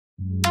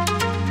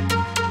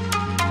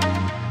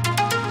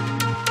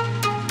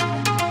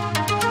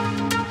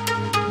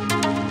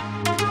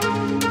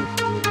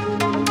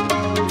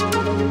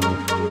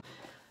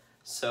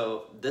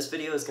So this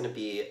video is going to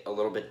be a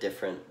little bit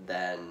different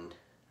than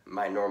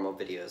my normal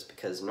videos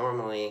because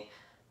normally,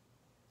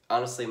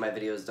 honestly, my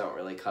videos don't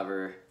really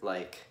cover,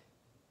 like,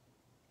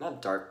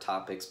 not dark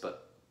topics,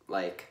 but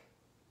like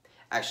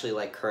actually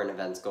like current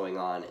events going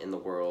on in the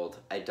world.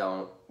 I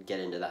don't get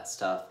into that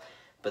stuff,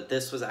 but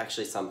this was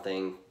actually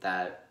something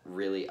that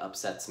really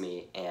upsets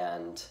me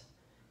and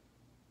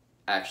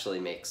actually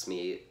makes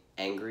me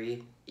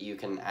angry. You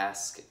can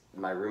ask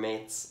my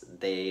roommates.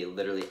 I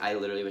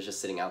literally was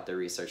just sitting out there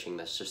researching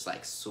this, just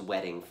like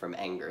sweating from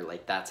anger.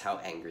 Like, that's how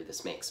angry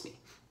this makes me.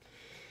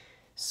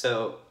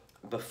 So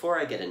before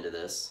I get into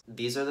this,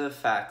 these are the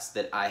facts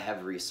that I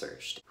have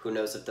researched. Who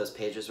knows if those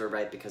pages were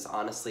right, because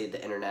honestly,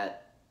 the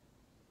internet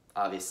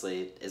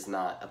obviously is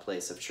not a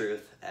place of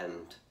truth,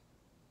 and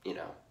you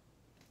know,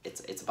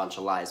 it's a bunch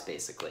of lies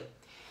basically.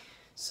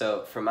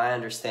 So from my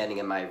understanding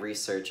and my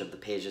research of the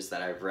pages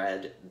that I've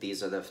read,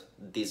 these are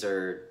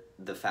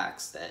the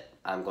facts that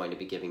I'm going to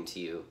be giving to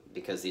you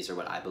because these are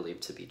what I believe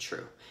to be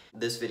true.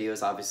 This video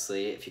is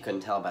obviously, if you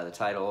couldn't tell by the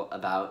title,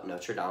 about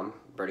Notre Dame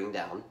burning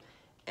down,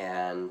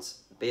 and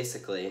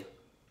basically,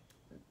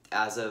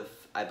 as of,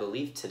 I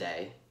believe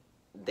today,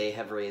 they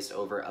have raised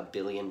over $1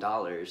 billion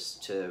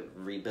to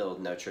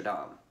rebuild Notre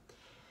Dame.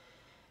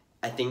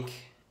 I think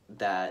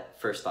that,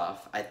 first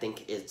off, I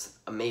think it's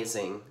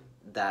amazing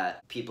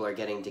that people are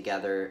getting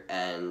together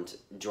and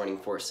joining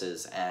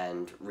forces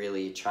and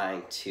really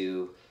trying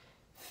to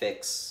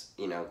fix,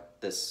 you know,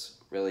 this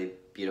really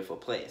beautiful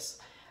place.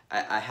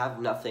 I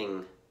have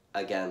nothing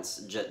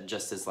against,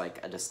 just as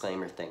like a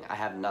disclaimer thing, I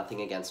have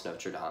nothing against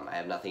Notre Dame. I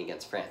have nothing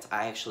against France.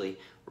 I actually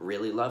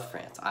really love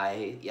France.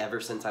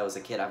 Ever since I was a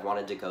kid, I've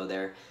wanted to go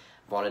there.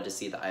 I've wanted to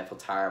see the Eiffel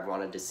Tower. I've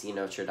wanted to see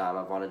Notre Dame.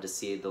 I've wanted to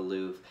see the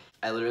Louvre.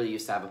 I literally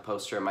used to have a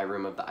poster in my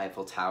room of the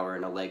Eiffel Tower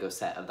and a Lego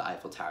set of the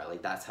Eiffel Tower.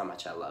 Like, that's how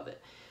much I love it.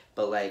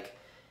 But like,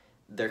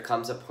 there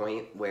comes a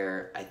point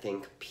where I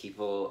think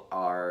people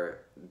are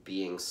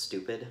being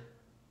stupid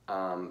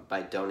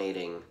by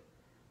donating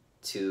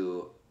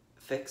to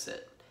fix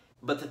it.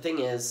 But the thing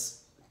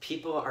is,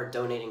 people are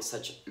donating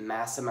such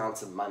mass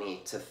amounts of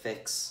money to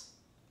fix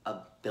a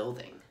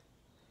building.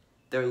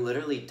 They're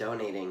literally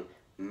donating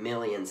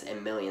millions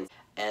and millions.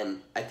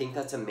 And I think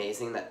that's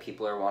amazing that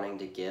people are wanting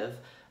to give.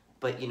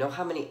 But you know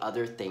how many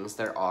other things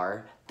there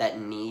are that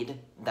need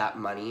that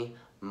money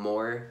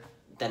more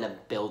than a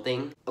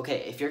building? Okay,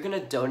 if you're gonna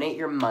donate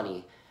your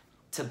money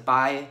to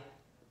buy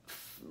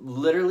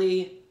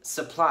literally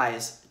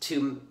supplies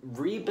to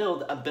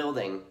rebuild a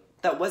building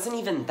that wasn't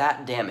even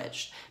that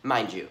damaged,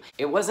 mind you.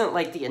 It wasn't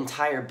like the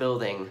entire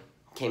building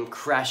came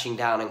crashing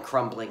down and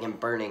crumbling and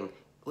burning.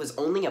 It was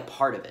only a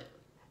part of it.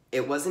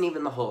 It wasn't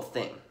even the whole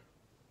thing.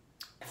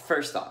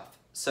 First off,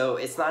 so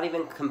it's not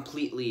even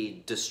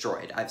completely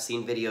destroyed. I've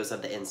seen videos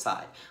of the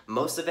inside.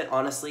 Most of it,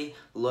 honestly,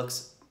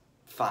 looks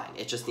fine.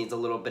 It just needs a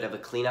little bit of a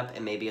cleanup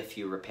and maybe a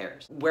few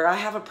repairs. Where I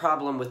have a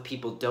problem with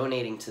people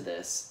donating to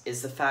this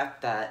is the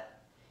fact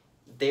that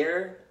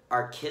there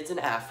are kids in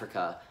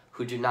Africa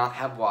who do not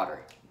have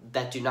water,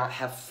 that do not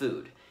have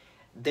food.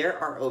 There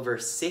are over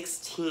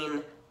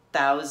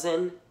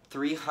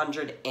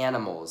 16,300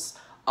 animals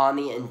on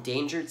the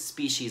endangered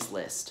species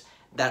list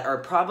that are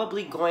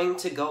probably going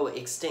to go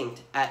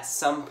extinct at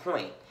some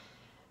point,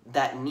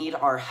 that need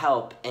our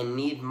help and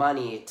need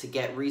money to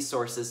get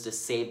resources to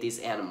save these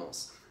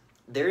animals.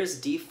 There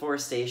is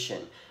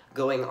deforestation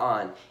going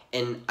on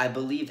in, I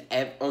believe,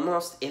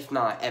 almost, if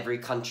not every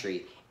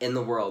country in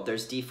the world.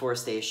 There's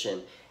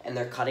deforestation, and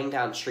they're cutting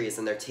down trees,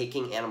 and they're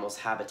taking animals'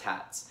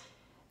 habitats.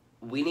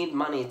 We need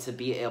money to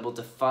be able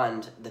to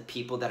fund the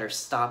people that are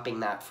stopping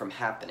that from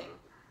happening.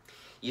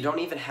 You don't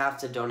even have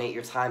to donate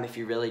your time if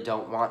you really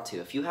don't want to.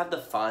 If you have the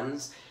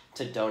funds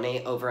to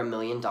donate over $1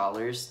 million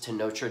to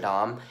Notre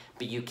Dame,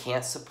 but you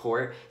can't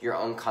support your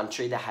own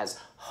country that has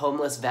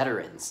homeless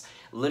veterans,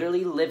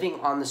 literally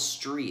living on the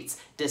streets,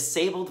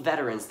 disabled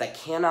veterans that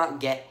cannot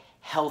get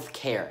health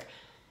care.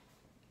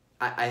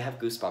 I have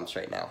goosebumps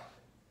right now.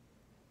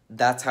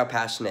 That's how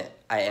passionate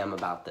I am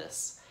about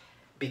this.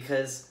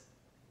 Because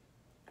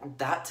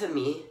that to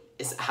me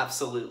is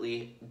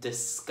absolutely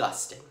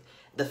disgusting.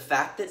 The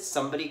fact that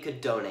somebody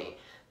could donate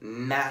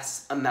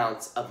mass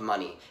amounts of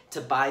money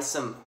to buy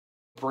some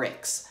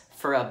bricks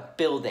for a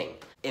building,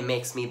 it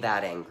makes me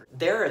that angry.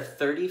 There are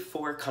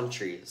 34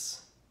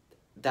 countries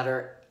that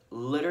are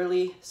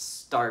literally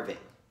starving,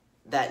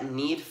 that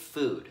need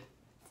food.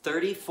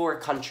 34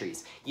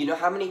 countries. You know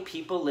how many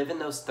people live in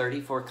those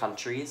 34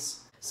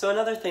 countries? So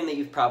another thing that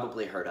you've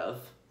probably heard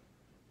of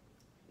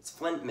is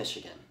Flint,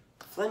 Michigan.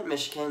 Flint,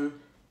 Michigan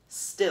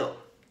still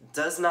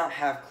does not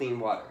have clean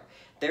water.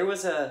 There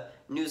was a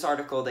news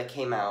article that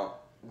came out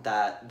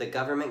that the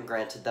government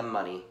granted them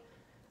money,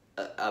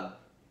 a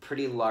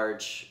pretty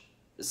large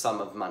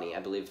sum of money. I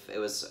believe it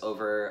was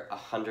over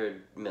 $100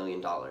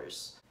 million.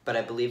 But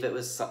I believe it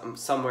was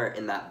somewhere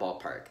in that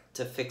ballpark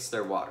to fix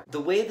their water. The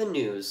way the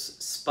news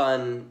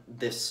spun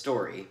this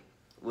story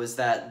was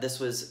that this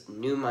was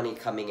new money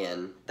coming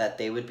in that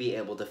they would be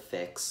able to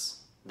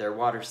fix their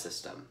water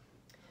system.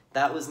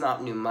 That was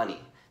not new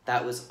money.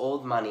 That was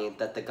old money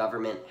that the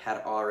government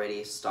had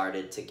already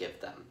started to give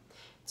them.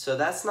 So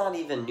that's not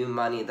even new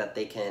money that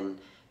they can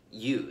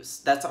use.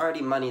 That's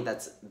already money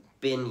that's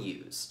been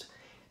used.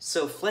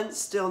 So Flint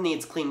still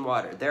needs clean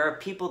water. There are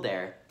people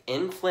there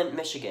in Flint,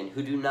 Michigan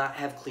who do not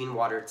have clean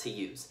water to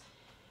use.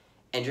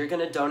 And you're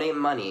gonna donate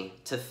money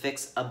to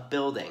fix a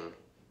building.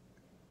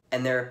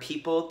 And there are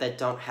people that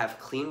don't have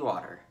clean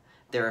water.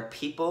 There are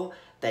people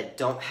that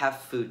don't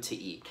have food to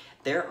eat.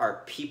 There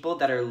are people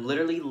that are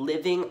literally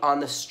living on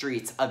the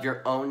streets of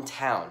your own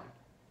town.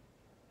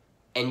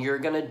 And you're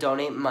gonna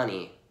donate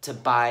money to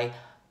buy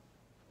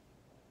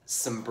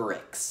some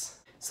bricks.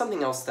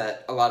 Something else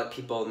that a lot of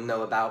people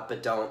know about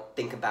but don't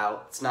think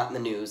about, it's not in the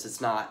news,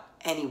 it's not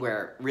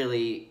anywhere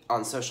really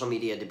on social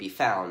media to be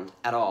found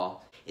at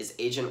all, is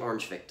Agent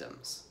Orange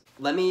victims.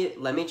 Let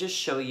me just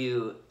show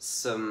you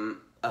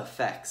some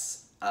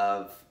effects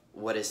of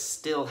what is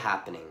still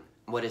happening,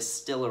 what is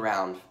still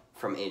around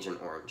from Agent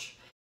Orange.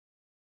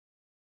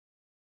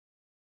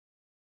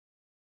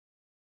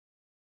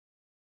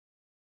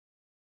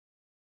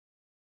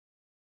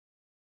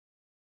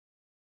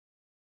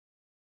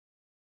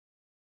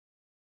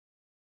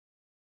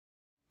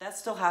 That's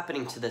still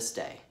happening to this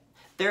day.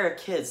 There are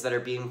kids that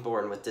are being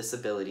born with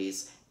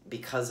disabilities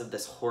because of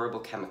this horrible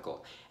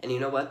chemical. And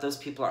you know what? Those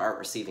people aren't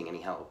receiving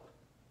any help.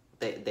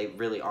 They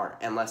really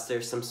aren't. Unless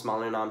there's some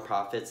smaller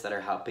nonprofits that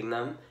are helping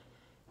them,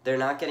 they're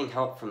not getting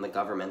help from the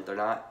government. They're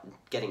not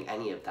getting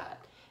any of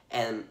that.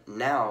 And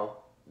now,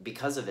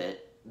 because of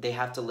it, they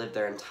have to live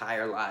their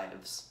entire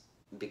lives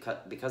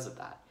because of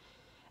that.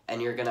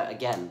 And you're gonna,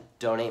 again,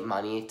 donate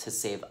money to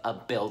save a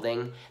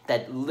building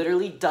that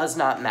literally does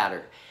not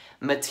matter.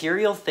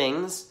 Material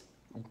things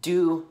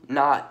do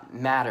not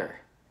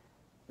matter.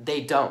 They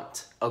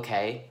don't,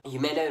 okay? You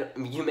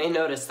may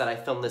notice that I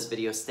filmed this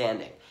video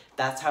standing.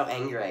 That's how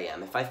angry I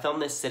am. If I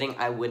filmed this sitting,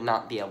 I would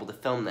not be able to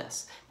film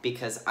this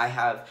because I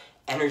have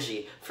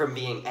energy from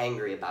being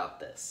angry about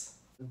this.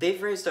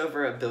 They've raised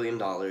over $1 billion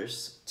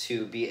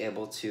to be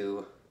able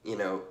to, you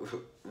know,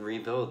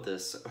 rebuild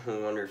this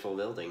wonderful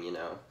building, you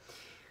know?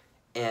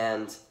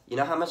 And you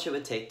know how much it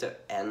would take to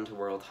end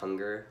world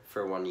hunger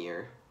for 1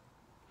 year?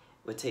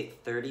 It would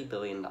take $30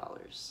 billion.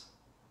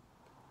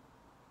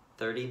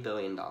 $30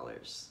 billion.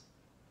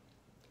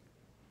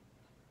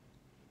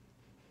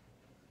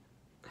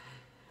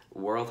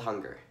 World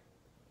hunger.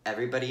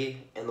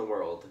 Everybody in the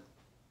world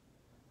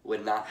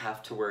would not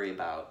have to worry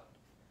about,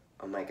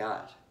 oh my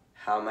God,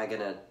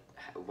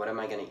 what am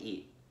I gonna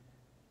eat?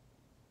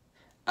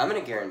 I'm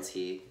gonna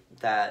guarantee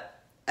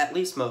that at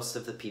least most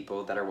of the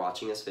people that are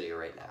watching this video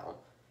right now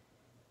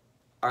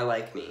are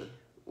like me,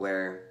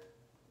 where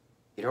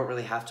you don't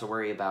really have to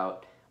worry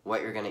about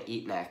what you're gonna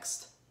eat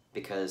next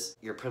because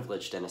you're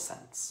privileged in a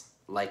sense.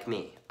 Like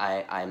me,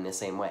 I'm the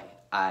same way.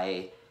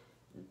 I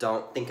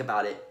don't think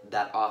about it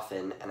that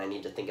often, and I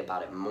need to think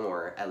about it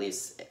more, at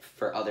least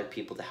for other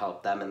people to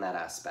help them in that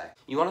aspect.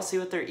 You wanna see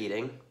what they're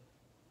eating?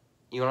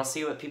 You wanna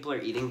see what people are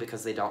eating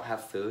because they don't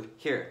have food?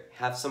 Here,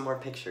 have some more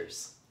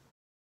pictures.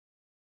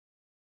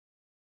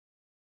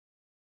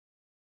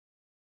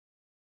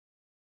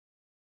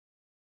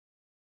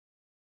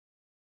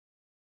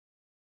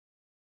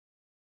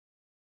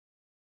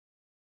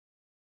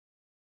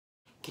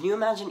 Can you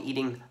imagine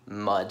eating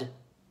mud?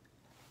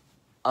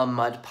 A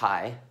mud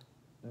pie?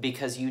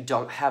 Because you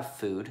don't have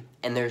food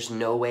and there's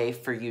no way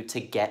for you to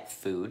get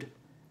food?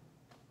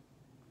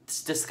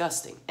 It's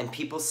disgusting. And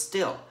people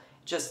still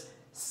just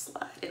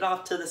slide it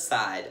off to the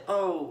side.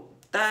 Oh,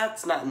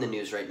 that's not in the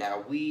news right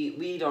now.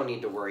 We don't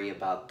need to worry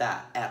about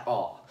that at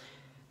all.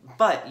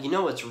 But you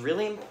know what's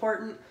really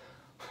important?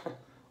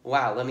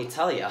 Wow, let me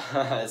tell you,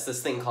 it's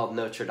this thing called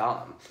Notre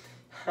Dame.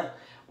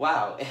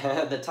 Wow,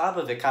 the top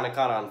of it kind of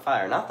caught on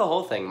fire. Not the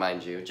whole thing,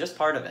 mind you, just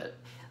part of it.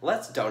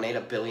 Let's donate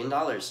 $1 billion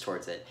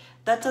towards it.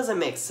 That doesn't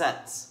make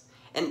sense.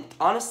 And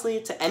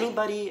honestly, to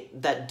anybody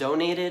that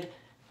donated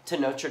to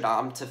Notre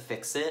Dame to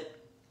fix it,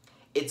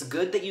 it's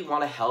good that you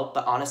want to help,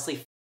 but honestly,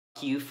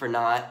 f you for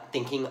not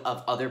thinking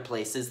of other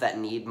places that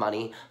need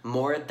money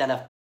more than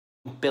a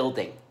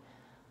building.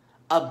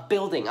 A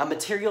building, a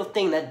material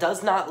thing that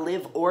does not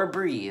live or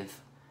breathe,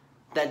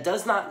 that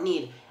does not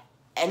need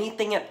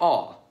anything at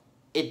all.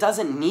 It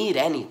doesn't need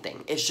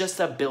anything. It's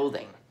just a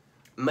building.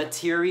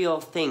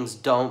 Material things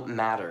don't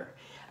matter.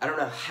 I don't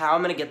know how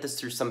I'm gonna get this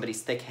through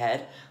somebody's thick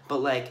head,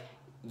 but like,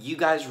 you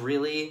guys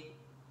really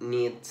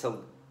need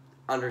to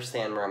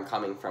understand where I'm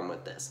coming from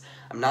with this.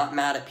 I'm not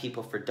mad at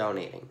people for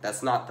donating.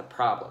 That's not the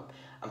problem.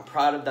 I'm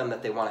proud of them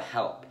that they want to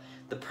help.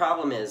 The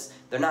problem is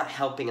they're not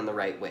helping in the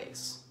right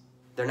ways.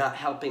 They're not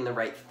helping the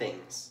right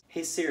things.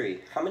 Hey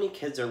Siri, how many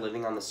kids are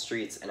living on the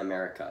streets in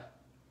America?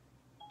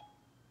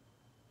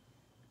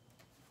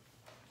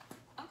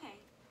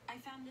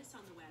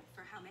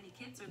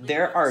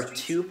 There are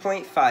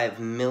 2.5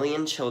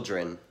 million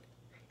children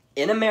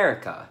in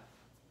America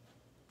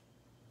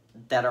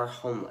that are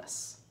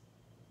homeless.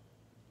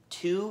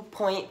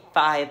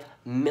 2.5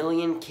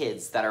 million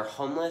kids that are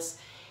homeless,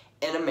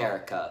 in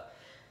America,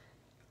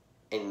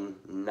 and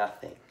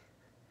nothing.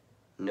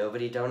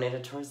 Nobody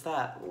donated towards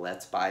that.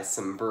 Let's buy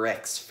some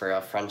bricks for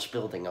a French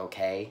building,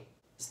 okay?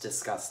 It's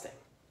disgusting.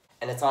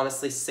 And it's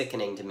honestly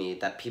sickening to me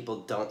that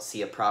people don't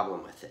see a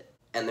problem with it.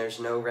 And there's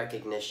no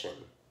recognition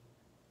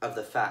of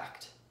the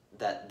fact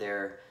that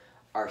there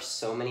are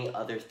so many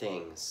other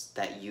things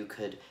that you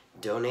could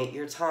donate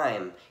your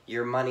time,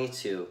 your money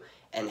to,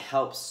 and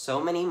help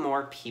so many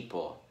more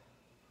people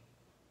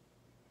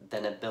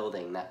than a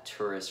building that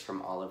tourists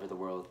from all over the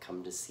world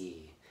come to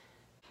see.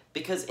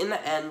 Because in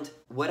the end,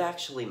 what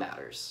actually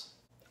matters?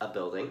 A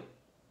building?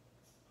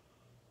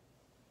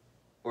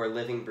 Or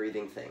living,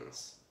 breathing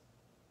things?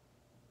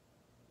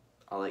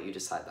 I'll let you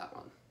decide that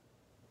one.